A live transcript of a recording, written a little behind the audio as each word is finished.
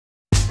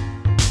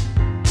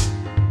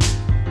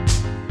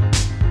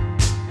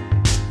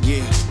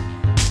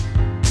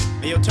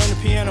yo, turn the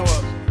piano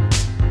up.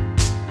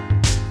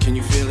 Can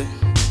you feel it?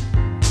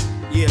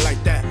 Yeah,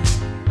 like that.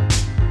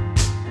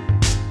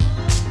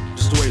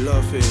 Just the way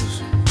love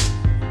feels.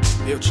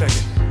 Yo, check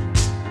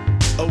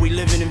it. Are we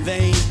living in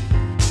vain?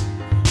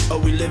 Are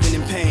we living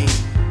in pain?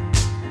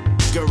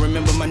 Girl,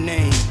 remember my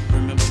name.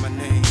 Remember my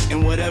name.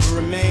 And whatever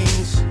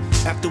remains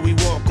after we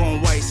walk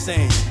on white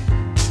sand.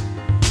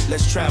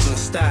 Let's travel in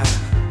style.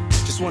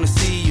 Just wanna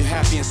see you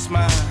happy and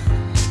smile.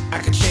 I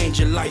could change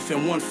your life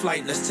in one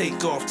flight. Let's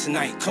take off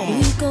tonight. Come on.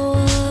 We go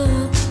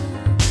up,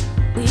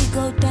 we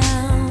go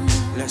down.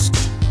 Let's go.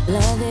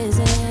 Love is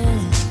in,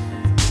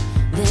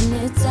 then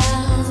it's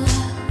out.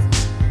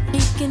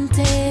 You can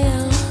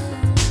tell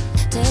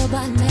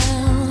by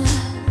now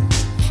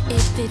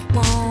if it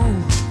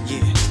won't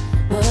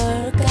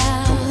work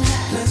out.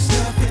 Let's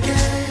not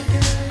forget,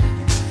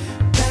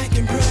 back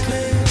in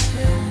Brooklyn,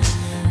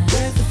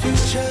 where the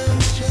future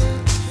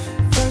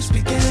first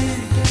began.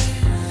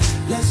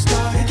 Let's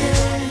start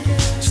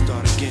again.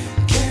 Start again.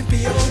 Can't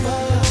be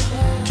over.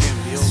 Can't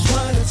be over. That's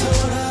what I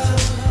told her.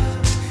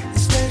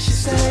 Instead she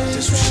said,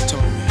 that's what she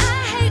told me. I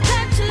hate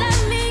that you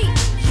love me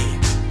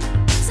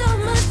so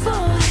much, boy.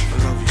 I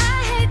love you. I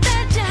hate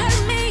that you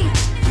hurt me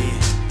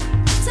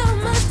so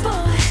much, boy.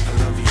 I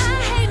love you. I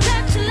hate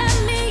that you love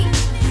me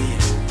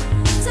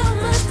so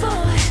much, boy.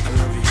 I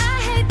love you. I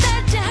hate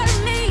that you hurt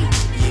me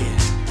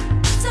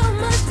so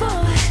much, boy.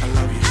 I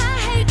love you. I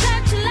hate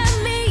that you love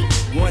me.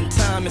 One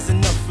time is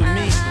enough for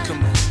me.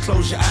 Come on.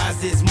 Close your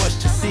eyes, there's much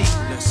to see.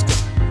 Let's go.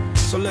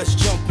 So let's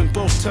jump and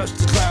both touch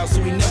the clouds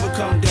so we never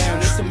come down.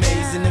 It's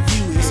amazing the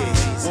view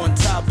here. On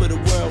top of the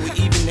world, we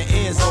even the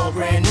air's all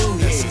brand new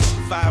here.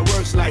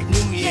 Fireworks like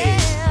New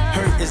Year's.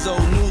 Hurt is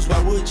old news,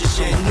 why would you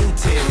shed new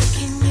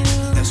tears?